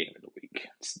 Not the game of the week.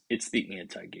 It's the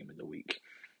anti-game of the week.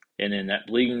 And then that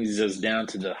brings us down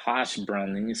to the Haas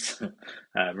Brownies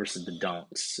versus the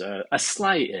Donks. A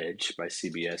slight edge by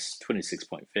CBS,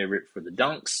 26-point favorite for the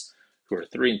Donks, who are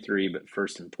 3-3 but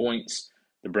first in points.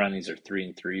 The Brownies are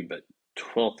 3-3 but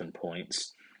 12th in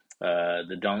points.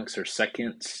 The Donks are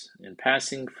second in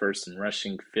passing, first in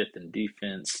rushing, 5th in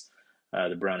defense.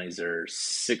 The Brownies are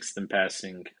 6th in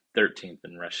passing, 13th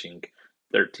in rushing,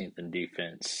 13th in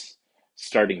defense.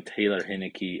 Starting Taylor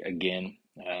Heinicke again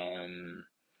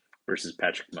versus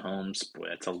Patrick Mahomes. Boy,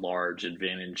 that's a large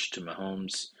advantage to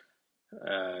Mahomes.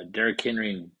 Derrick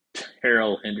Henry and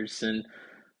Darrell Henderson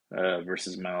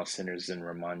versus Miles Sanders and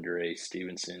Ramondre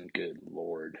Stevenson. Good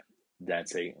Lord.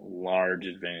 That's a large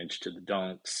advantage to the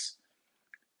Donks.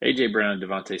 A.J. Brown,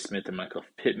 Devontae Smith, and Michael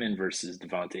Pittman versus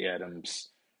Devontae Adams,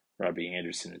 Robbie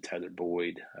Anderson, and Tyler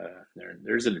Boyd.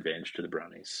 There's an advantage to the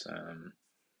Brownies.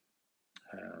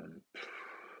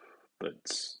 But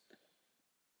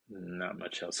not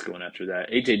much else going after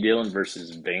that. A.J. Dillon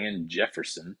versus Van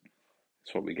Jefferson.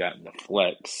 That's what we got in the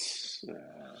flex.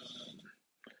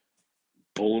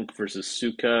 Bullock versus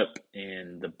Sukup,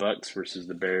 and the Bucks versus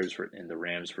the Bears, and the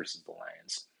Rams versus the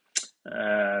Lions.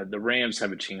 The Rams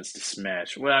have a chance to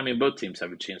smash. Well, both teams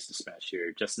have a chance to smash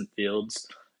here. Justin Fields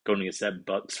going against that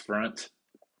Bucks front.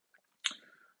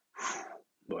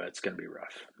 Boy, that's going to be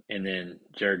rough. And then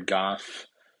Jared Goff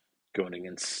going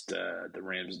against the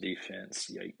Rams defense.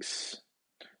 Yikes.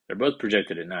 They're both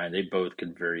projected at 9. They both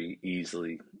could very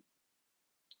easily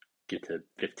get to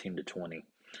 15-20.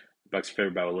 The Bucks are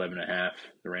favored by 11.5.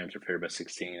 The Rams are favored by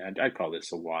 16. I'd call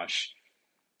this a wash.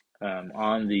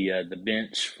 On the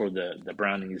bench for the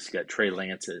Brownies, you got Trey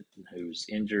Lance, who's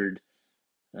injured.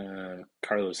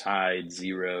 Carlos Hyde,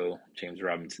 0. James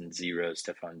Robinson, 0.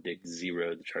 Stephon Diggs,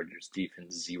 0. The Chargers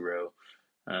defense, 0.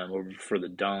 Over for the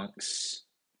Donks,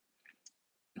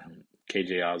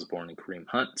 KJ Osborne and Kareem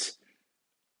Hunt.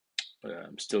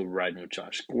 I'm still riding with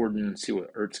Josh Gordon. See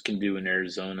what Ertz can do in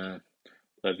Arizona.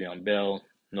 Le'Veon Bell.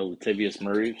 No Latavius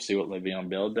Murray. See what Le'Veon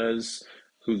Bell does.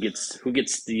 Who gets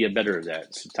the better of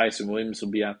that? So Tyson Williams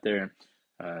will be out there.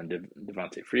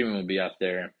 Devontae Freeman will be out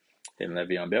there. And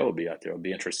Le'Veon Bell will be out there. It'll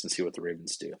be interesting to see what the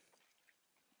Ravens do.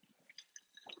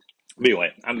 But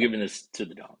anyway, I'm giving this to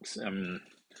the Dogs.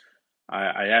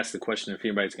 I asked the question if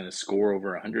anybody's going to score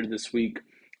over 100 this week.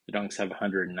 The Donks have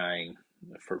 109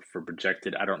 for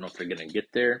projected. I don't know if they're going to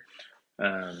get there,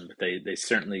 but they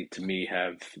certainly, to me,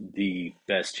 have the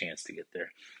best chance to get there.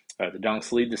 The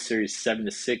Donks lead the series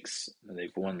 7-6.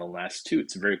 They've won the last 2.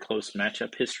 It's a very close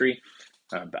matchup history,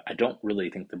 but I don't really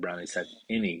think the Brownies have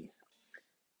any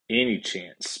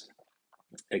chance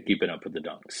at keeping up with the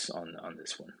Donks on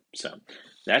this one. So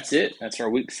that's it. That's our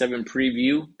Week 7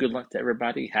 preview. Good luck to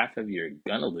everybody. Half of you are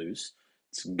going to lose.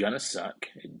 It's going to suck.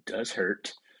 It does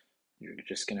hurt. You're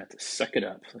just going to have to suck it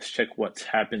up. Let's check what's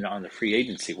happened on the free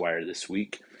agency wire this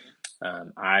week.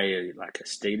 Like I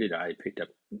stated, I picked up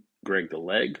Greg the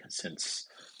Leg since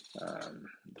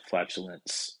the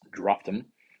flatulence dropped him.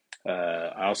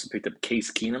 I also picked up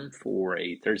Case Keenum for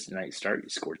a Thursday night start. He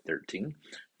scored 13.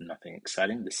 Nothing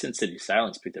exciting. The Sin City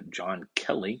Silence picked up John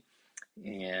Kelly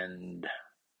and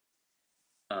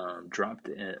dropped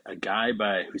a guy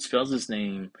who spells his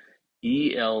name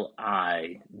Elijah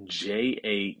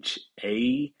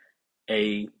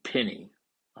Penny.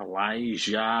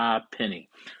 Elijah Penny.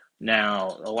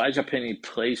 Now, Elijah Penny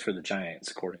plays for the Giants,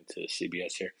 according to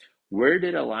CBS here. Where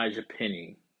did Elijah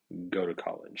Penny go to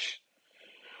college?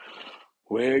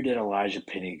 Where did Elijah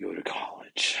Penny go to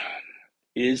college?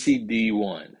 Is he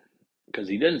D1? Because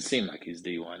he doesn't seem like he's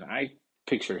D1. I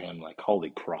picture him like Holy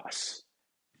Cross.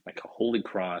 Like a Holy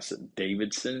Cross at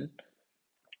Davidson.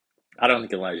 I don't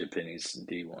think Elijah Penny's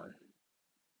D1.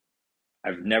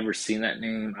 I've never seen that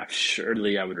name. I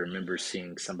would remember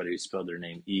seeing somebody who spelled their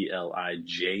name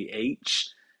Elijah.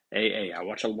 I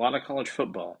watch a lot of college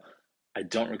football. I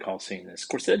don't recall seeing this. Of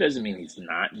course, that doesn't mean he's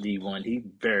not D1. He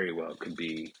very well could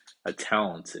be a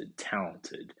talented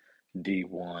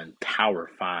D1 Power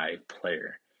 5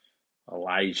 player.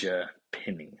 Elijah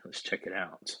Penny. Let's check it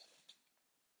out.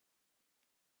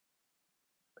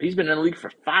 He's been in the league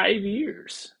for 5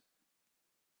 years.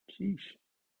 Jeez.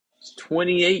 He's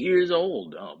 28 years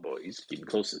old. Oh boy, he's getting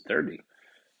close to 30.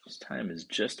 His time is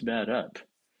just about up.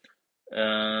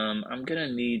 I'm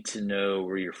gonna need to know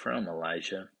where you're from,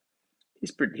 Elijah.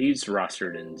 He's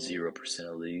rostered in 0%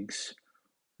 of leagues.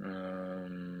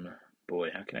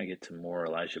 Boy, how can I get to more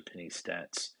Elijah Penny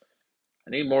stats? I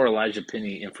need more Elijah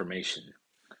Penny information.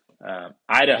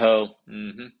 Idaho.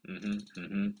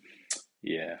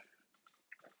 Yeah,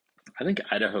 I think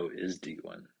Idaho is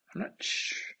D1. I'm not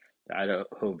sure. The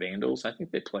Idaho Vandals. I think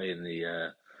they play in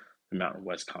the Mountain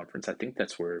West Conference. I think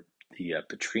that's where the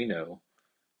Petrino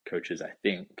coaches. I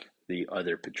think the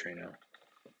other Petrino.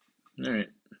 All right.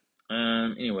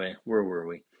 Anyway, where were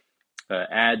we?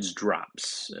 Ads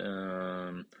drops.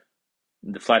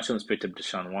 The Flatulence picked up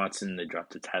Deshaun Watson. They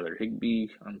dropped to Tyler Higbee.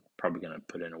 I'm probably going to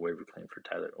put in a waiver claim for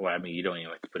Tyler. Well, I mean, you don't even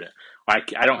have to put it. I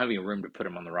don't have any room to put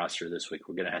him on the roster this week.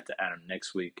 We're going to have to add him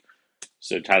next week.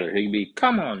 So Tyler Higbee,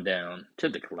 come on down to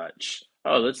the clutch.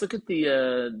 Oh, let's look at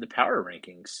the power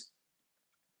rankings.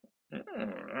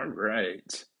 All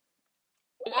right.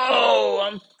 Whoa,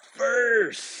 I'm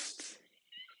first.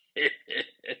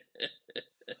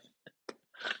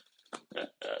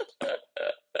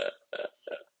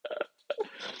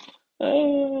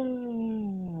 Oh.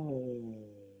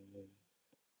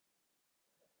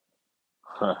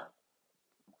 Huh.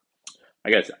 I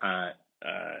guess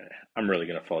I'm really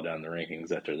gonna fall down the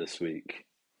rankings after this week.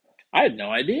 I had no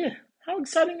idea. How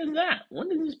exciting is that? When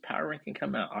did this power ranking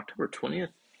come out? October 20th?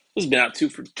 This has been out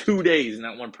for 2 days, and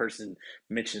not one person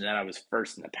mentioned that I was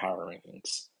first in the power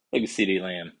rankings. Look at CD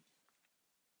Lamb.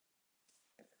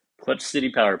 Clutch City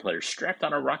Power players strapped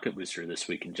on a rocket booster this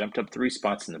week and jumped up 3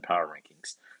 spots in the power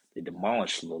rankings. They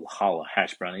demolished Little Holla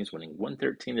Hash Brownies, winning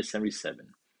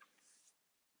 113-77.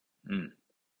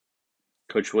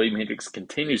 Coach William Hendricks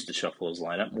continues to shuffle his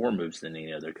lineup, more moves than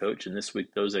any other coach, and this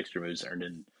week those extra moves earned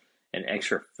an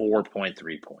extra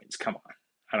 4.3 points. Come on.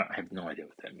 I have no idea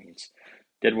what that means.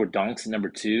 Deadwood Donks at number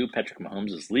 2. Patrick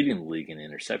Mahomes is leading the league in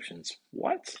interceptions.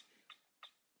 What?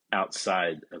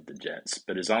 Outside of the Jets,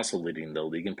 but is also leading the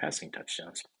league in passing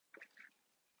touchdowns.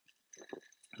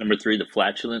 Number 3, the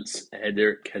Flatulence.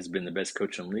 Hendrick has been the best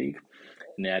coach in the league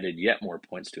and added yet more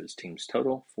points to his team's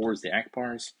total. 4 is the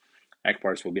Akbars.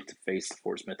 Akbars will get to face the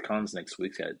Fort Smith Cons next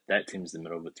week. That team's in the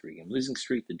middle of a 3-game losing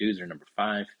streak. The Dudes are number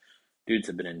 5. Dudes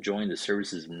have been enjoying the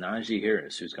services of Najee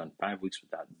Harris, who's gone 5 weeks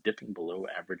without dipping below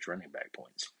average running back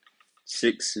points.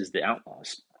 6 is the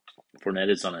Outlaws.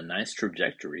 Fournette is on a nice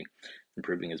trajectory,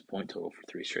 improving his point total for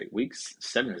 3 straight weeks.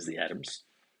 7 is the Adams.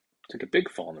 Took a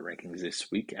big fall in the rankings this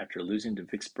week after losing to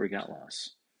Vicksburg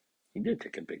Outlaws. He did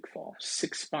take a big fall.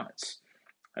 6 spots.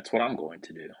 That's what I'm going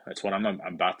to do. That's what I'm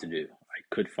about to do. I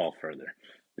could fall further.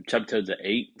 The Chub Toads at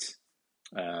 8.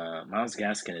 Myles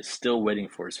Gaskin is still waiting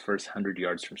for his first 100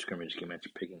 yards from scrimmage game after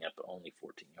picking up only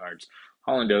 14 yards.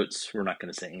 Holland Oates, we're not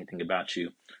going to say anything about you.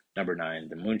 Number 9.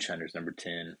 The Moonshiners, number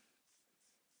 10.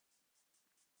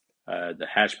 The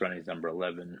Hash Brownies, number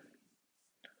 11.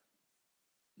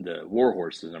 The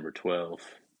Warhorse is number 12.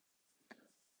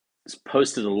 It's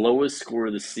posted the lowest score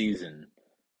of the season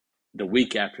the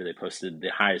week after they posted the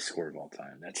highest score of all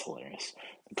time. That's hilarious.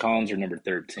 The Collins are number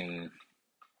 13.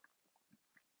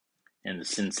 And the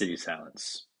Sin City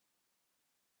Silence.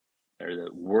 They're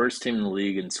the worst team in the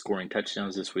league in scoring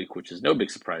touchdowns this week, which is no big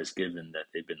surprise given that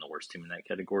they've been the worst team in that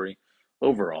category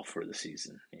overall for the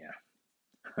season.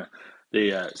 Yeah.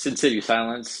 The Sin City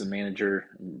Silence, the manager,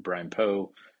 Brian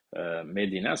Poe,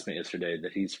 made the announcement yesterday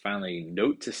that he's finally,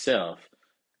 note to self,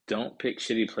 don't pick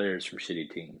shitty players from shitty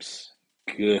teams.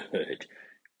 Good.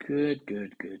 The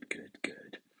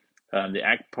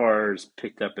Akbars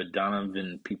picked up a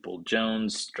Donovan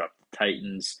People-Jones, dropped the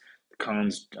Titans. The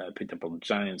Cons picked up on the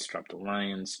Giants, dropped the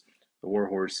Lions. The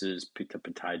Warhorses picked up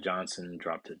a Ty Johnson,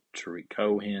 dropped a Tariq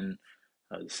Cohen.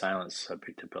 The Silence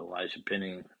picked up Elijah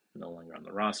Penning, no longer on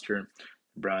the roster.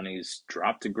 The Brownies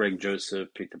dropped a Greg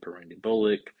Joseph, picked up a Randy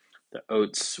Bullock. The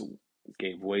Oats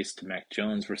gave waste to Mac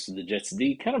Jones versus the Jets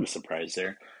D. Kind of a surprise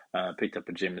there. Picked up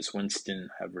a Jameis Winston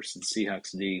versus the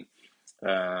Seahawks D.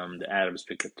 The Adams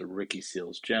picked up the Ricky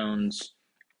Seals-Jones.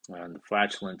 The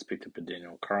Flatulence picked up a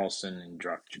Daniel Carlson and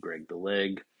dropped Greg the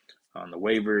Leg. On the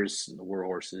waivers, the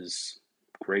Warhorses,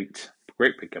 great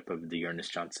pickup of the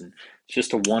Ernest Johnson. It's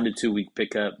just a 1 to 2 week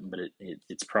pickup, but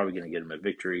it's probably going to get him a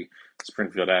victory.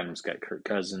 Springfield Adams got Kirk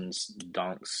Cousins.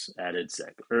 Donks added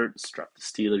Zach Ertz, dropped the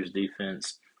Steelers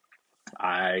defense.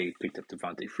 I picked up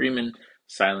Devontae Freeman.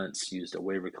 Silence used a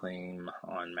waiver claim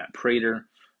on Matt Prater.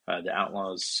 The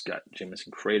Outlaws got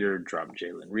Jamison Craytor, dropped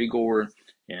Jalen Rigor,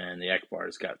 and the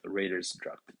Akbars got the Raiders,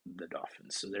 dropped the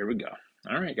Dolphins. So there we go.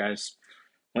 All right, guys.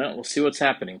 Well, we'll see what's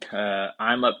happening.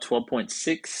 I'm up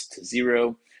 12.6 to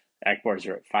 0. The Akbars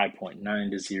are up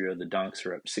 5.9 to 0. The Donks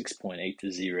are up 6.8 to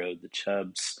 0. The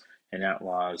Chubs and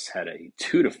Outlaws had a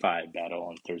 2 to 5 battle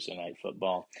on Thursday Night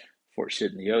Football. Fort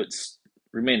Shit and the Oats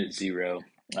remain at 0.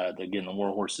 Again, the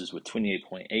Warhorses with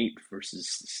 28.8 versus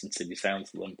Sin City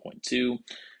Silence 11.2.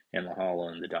 And the Hollow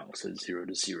and the Donks at 0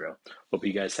 to 0. Hope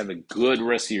you guys have a good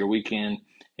rest of your weekend.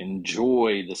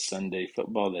 Enjoy the Sunday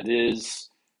football that is,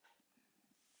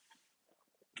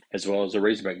 as well as a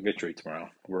Razorback victory tomorrow.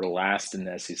 We're last in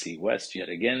the SEC West yet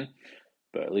again,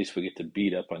 but at least we get to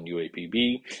beat up on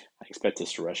UAPB. I expect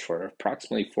us to rush for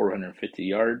approximately 450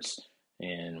 yards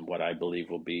in what I believe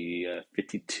will be a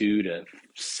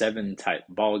 52-7 type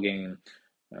ball game.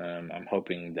 I'm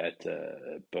hoping that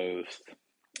both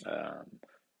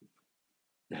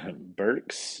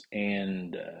Burks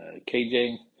and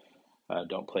KJ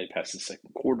don't play past the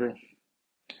second quarter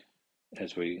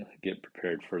as we get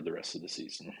prepared for the rest of the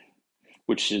season,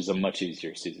 which is a much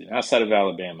easier season. Outside of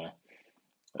Alabama,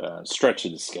 stretch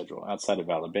of the schedule. Outside of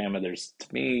Alabama,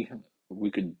 to me,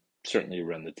 we could certainly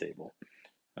run the table.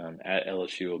 At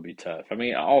LSU will be tough. I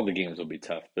mean, all the games will be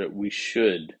tough, but we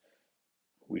should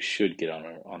get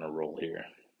on a roll here.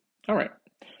 All right.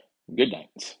 Good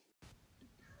night.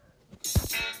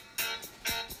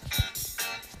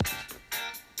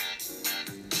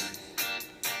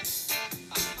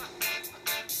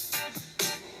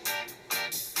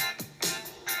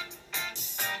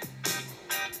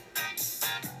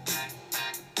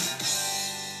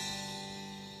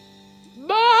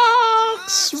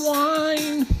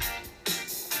 Swine.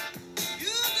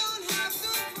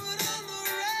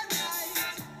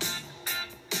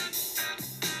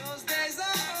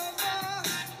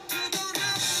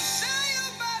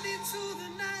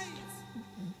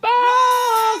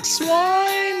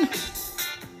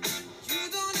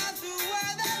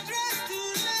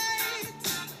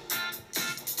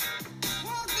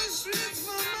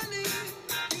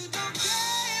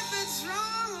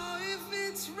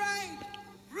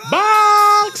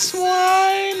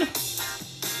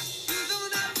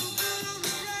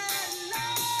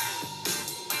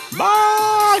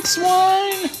 Box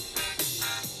wine.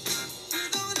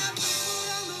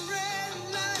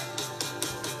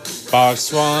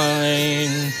 Box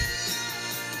wine.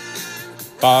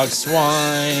 Box wine. Box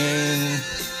wine.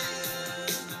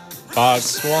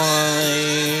 Box wine. Box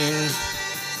wine.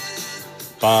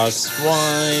 Box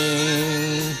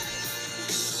wine.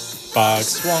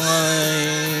 Box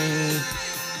wine.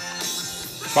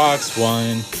 Box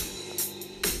wine.